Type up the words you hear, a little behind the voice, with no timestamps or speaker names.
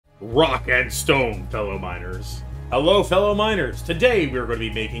rock and stone, fellow miners. Hello, fellow miners. Today we are going to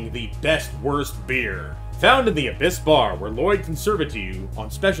be making the best Wurst Beer, found in the Abyss Bar, where Lloyd can serve it to you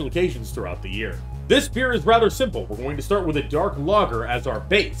on special occasions throughout the year. This beer is rather simple. We're going to start with a dark lager as our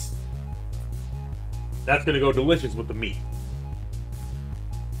base. That's going to go delicious with the meat.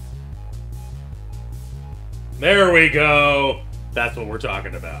 There we go. That's what we're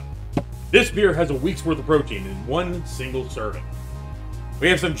talking about. This beer has a week's worth of protein in one single serving. We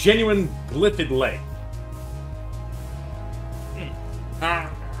have some genuine glyphid leg.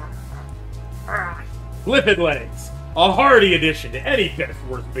 Glyphid legs, a hearty addition to any best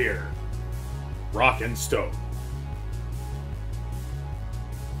Wurst beer. Rock and stone.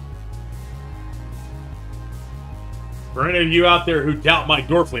 For any of you out there who doubt my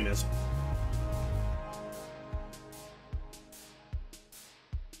dwarfliness,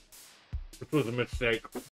 which was a mistake.